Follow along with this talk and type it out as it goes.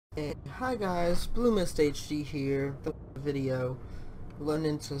Hey, hi guys, Blue Mist HD here. The video run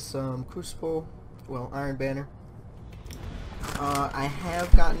into some Crucible, well, Iron Banner. I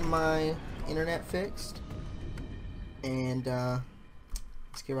have gotten my internet fixed, and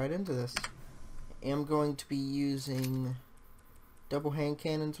let's get right into this. I am going to be using double hand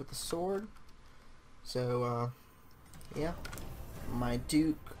cannons with a sword. So yeah, my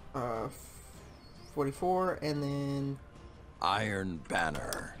Duke 44, and then Iron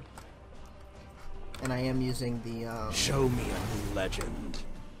Banner. And I am using the Show me a new legend.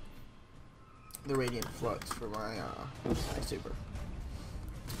 the Radiant Flux for my super.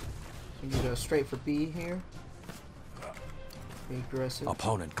 I'm gonna go straight for B here. Be aggressive.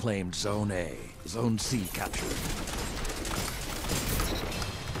 Opponent claimed Zone A. Zone C captured.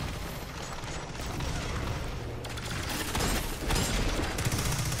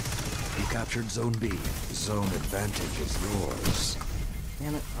 You captured Zone B. Zone advantage is yours.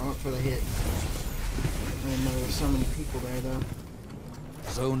 Damn it, I went for the hit. I didn't know there were so many people there though.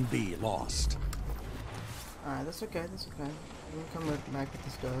 Zone B lost. Alright, that's okay, that's okay. We'll come right back with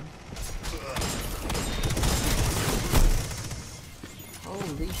this dub.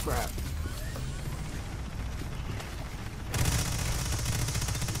 Holy crap.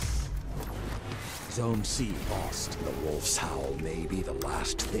 Zone C lost. The wolf's howl may be the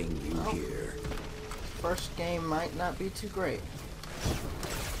last thing you hear. First game might not be too great.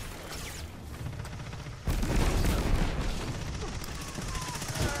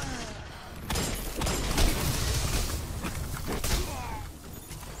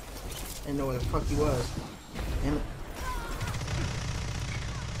 Didn't know where the fuck he was. Damn it.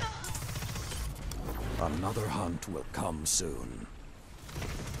 Another hunt will come soon.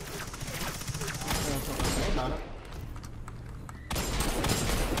 That's what I say about it.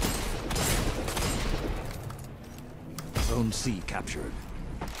 Zone C captured.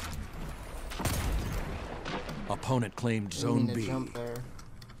 Opponent claimed Zone B. Jump there.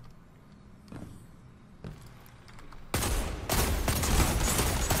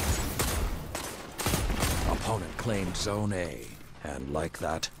 Opponent claimed Zone A, and like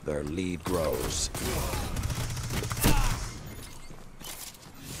that, their lead grows.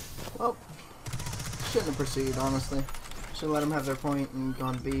 Well, shouldn't have pursued, honestly. Should let them have their point and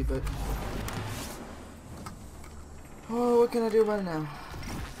gone B, but... Oh, what can I do about it now?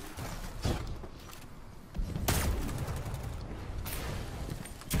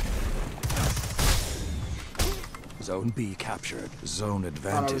 Zone B captured. Zone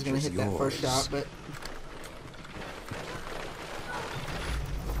Thought I was advantage gonna is hit yours. that first shot, but...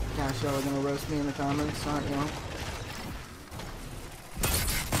 Gosh, y'all are gonna roast me in the comments, aren't y'all?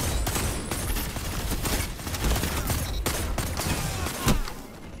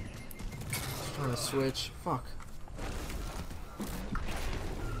 Trying to switch. Fuck.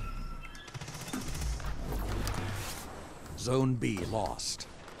 Zone B lost.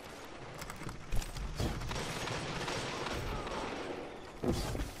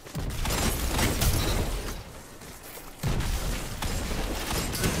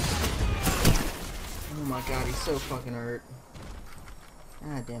 Oh my god, he's so fucking hurt.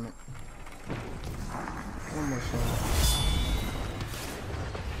 Ah, damn it. One more shot.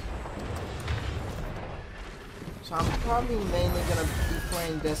 So I'm probably mainly gonna be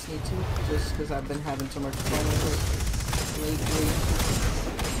playing Destiny 2 just because I've been having so much fun with it lately.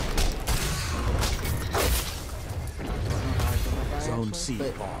 Zone C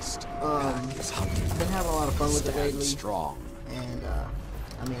lost. Is I've been having a lot of fun with it lately. Strong. And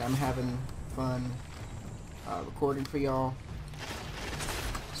I mean, I'm having fun recording for y'all.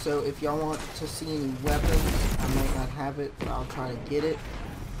 So if y'all want to see any weapons, I might not have it, but I'll try to get it.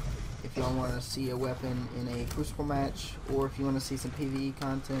 If y'all want to see a weapon in a Crucible match, or if you want to see some PvE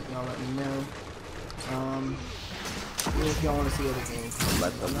content, y'all let me know. Even if y'all want to see other games.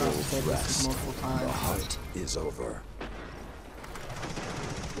 Let the wolf rest. Multiple times. The hunt is over.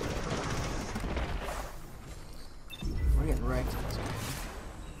 We're getting wrecked.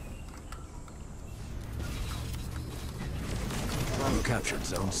 You captured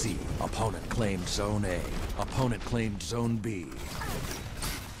Zone C. Opponent claimed Zone A. Opponent claimed Zone B.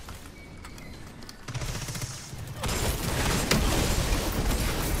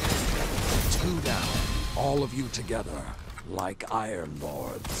 Two down. All of you together, like Iron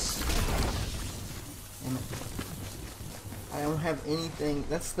Lords. And I don't have anything.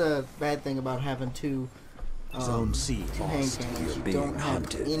 That's the bad thing about having two Zone C two hand lost. cannons. You're You being don't have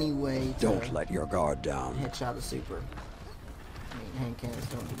hunted. any way to Don't let your guard down. headshot a super. I mean, hand cannons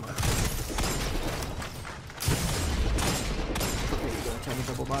don't do much. Okay, you gonna try to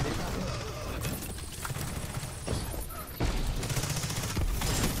double body shot me?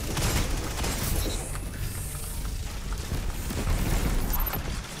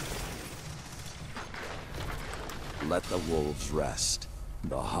 Let the wolves rest.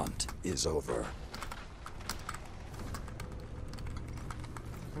 The hunt is over.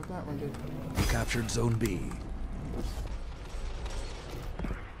 Where'd that one go? You captured Zone B.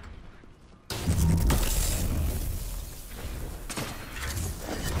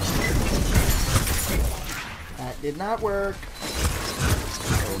 That did not work.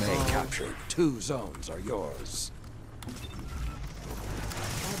 Zone A captured. 2 zones are yours.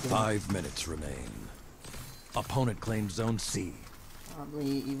 5 minutes remain. Opponent claims Zone C. Probably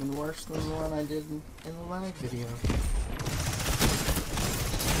even worse than the one I did in the live video.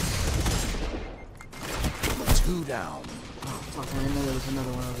 2 down. Oh, fuck, I didn't know there was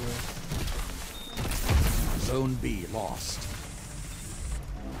another one over there. Zone B lost.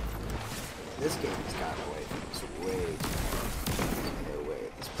 This game's got away from us way too far. No way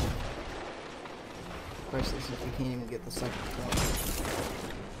at this point. Especially since we can't even get the second point.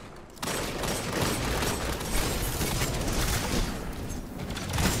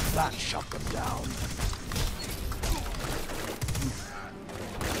 That shut them down.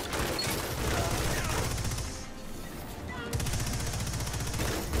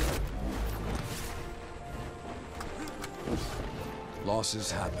 Losses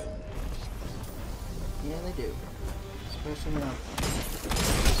happen. Yeah, they do. Especially now.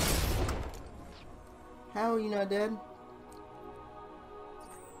 How are you not dead?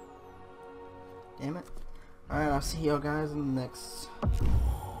 Damn it. Alright, I'll see y'all guys in the next game.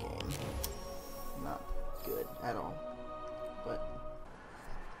 Not good at all. But,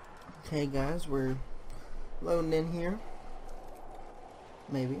 okay guys, we're loading in here.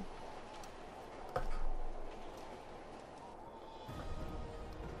 Maybe.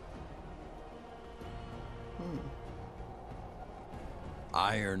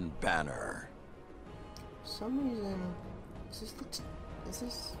 Iron Banner. For some reason, is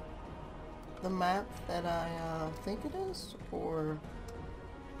this the map that I think it is, or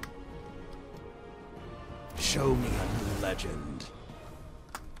Show me a new legend.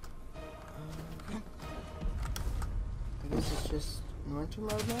 I guess it's just winter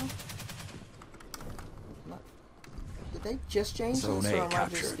mode now. Did they just change Zone this, A or am I just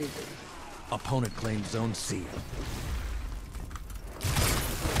captured. stupid? Opponent claims Zone C.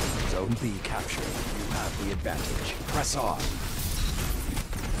 Zone B captured. You have the advantage. Press on.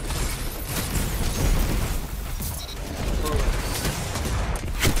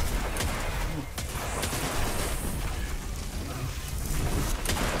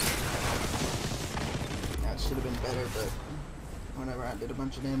 That should have been better, but whenever I did a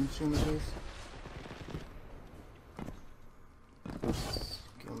bunch of damage to him at least.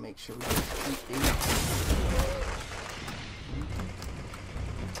 Gonna make sure we keep these.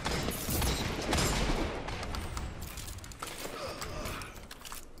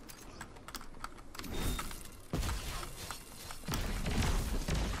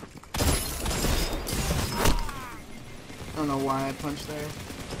 I don't know why I punched there.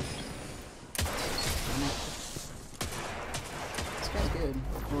 This guy's good,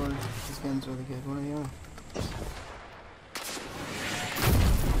 or this gun's really good. One or the other.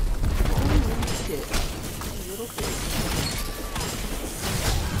 Holy shit! You little kid.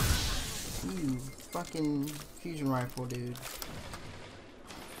 You fucking fusion rifle, dude.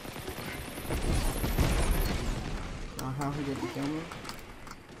 How he didn't kill me?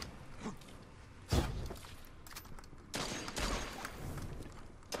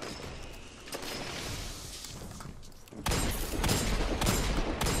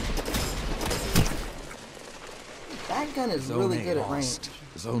 That gun is really good at range.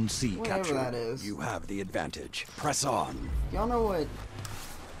 Zone C Whatever captured. that is. You have the advantage. Press on. Y'all know what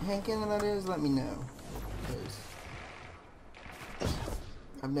hand cannon that is? Let me know. 'Cause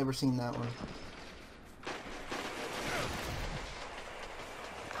I've never seen that one.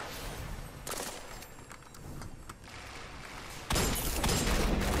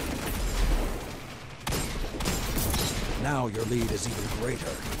 Now your lead is even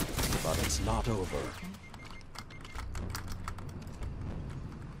greater, but it's not over.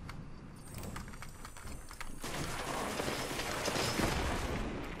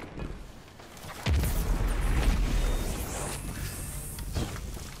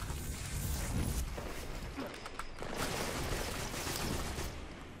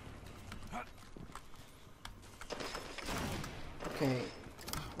 Okay,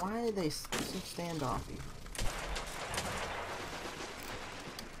 why are they so standoffy?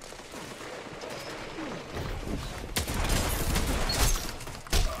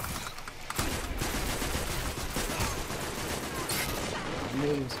 I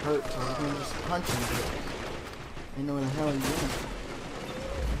knew he was hurt, so I was gonna just punch him, but I didn't know where the hell he went.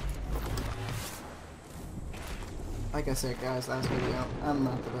 Like I said, guys, last video, I'm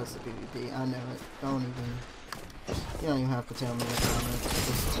not the best at PvP. I know it. You don't even have to tell me in the comments.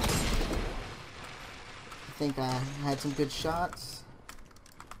 Just, I think I had some good shots.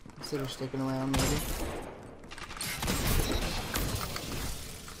 Consider sticking around, maybe.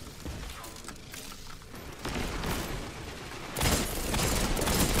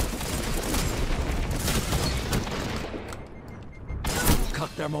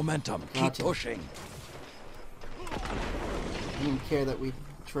 Cut their momentum. Keep pushing. I didn't care that we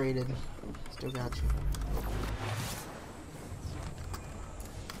traded. Still got you.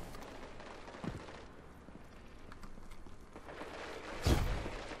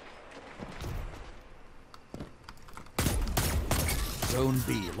 Zone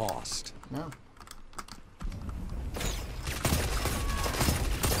B lost. No.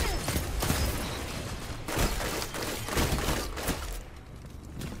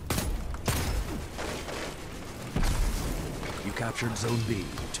 You captured Zone B.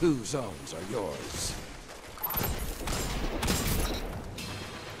 2 zones are yours.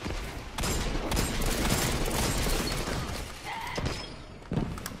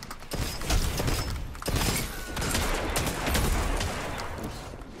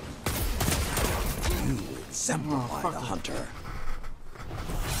 You exemplify the hunter.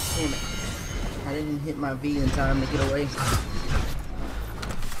 Damn it. I didn't hit my V in time to get away.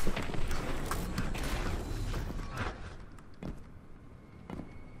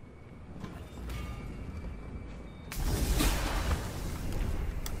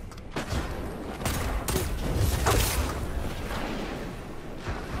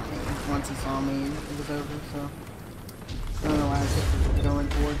 Once he saw me, it was over, so I don't know why I kept going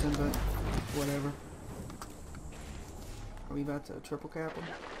towards him, but whatever. Are we about to triple cap him?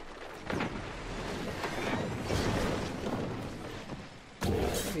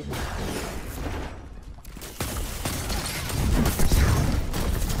 Maybe.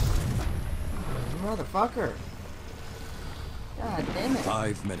 Motherfucker! God damn it!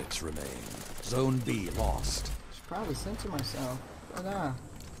 5 minutes remain. Zone B lost. Should probably censor myself, but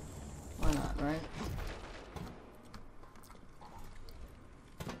why not, right?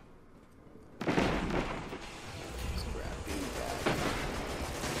 Let's grab these back.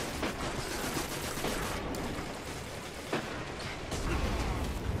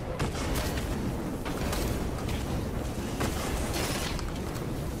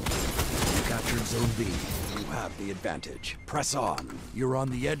 You captured Zone B. You have the advantage. Press on. You're on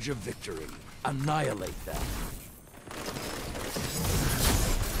the edge of victory. Annihilate them.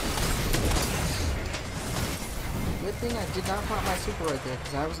 Good thing I did not pop my super right there,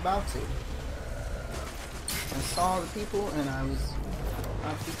 because I was about to. I saw the people, and I was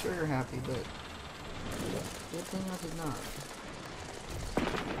about to be trigger happy, but good thing I did not.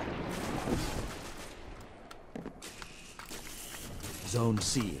 Zone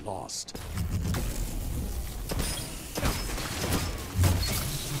C lost.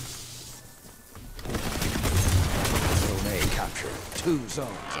 Zone A captured. 2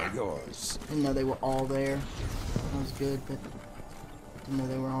 zones are yours. Didn't know they were all there. That was good, but didn't know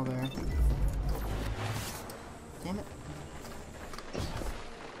they were all there. Damn it.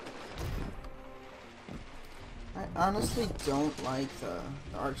 I honestly don't like the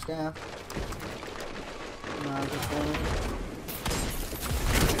arc staff. No, just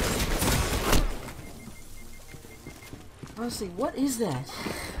honestly, what is that?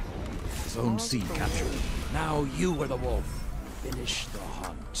 Zone C captured. Now you are the wolf. Finish the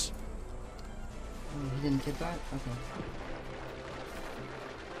hunt. Oh, he didn't get that? Okay.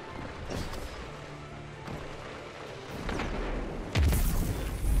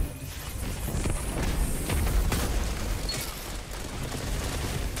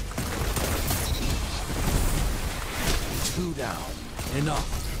 Two down. Enough.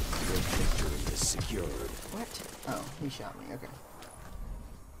 Your victory is secured. What? Oh, he shot me. Okay.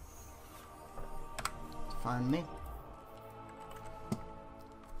 Find me.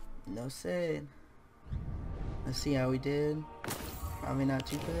 No said. Let's see how we did. Probably not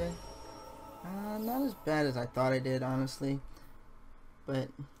too good. Not as bad as I thought I did, honestly. But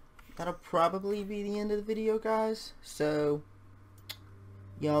that'll probably be the end of the video, guys. So,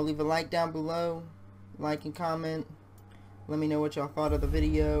 y'all leave a like down below. Like and comment. Let me know what y'all thought of the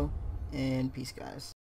video. And peace, guys.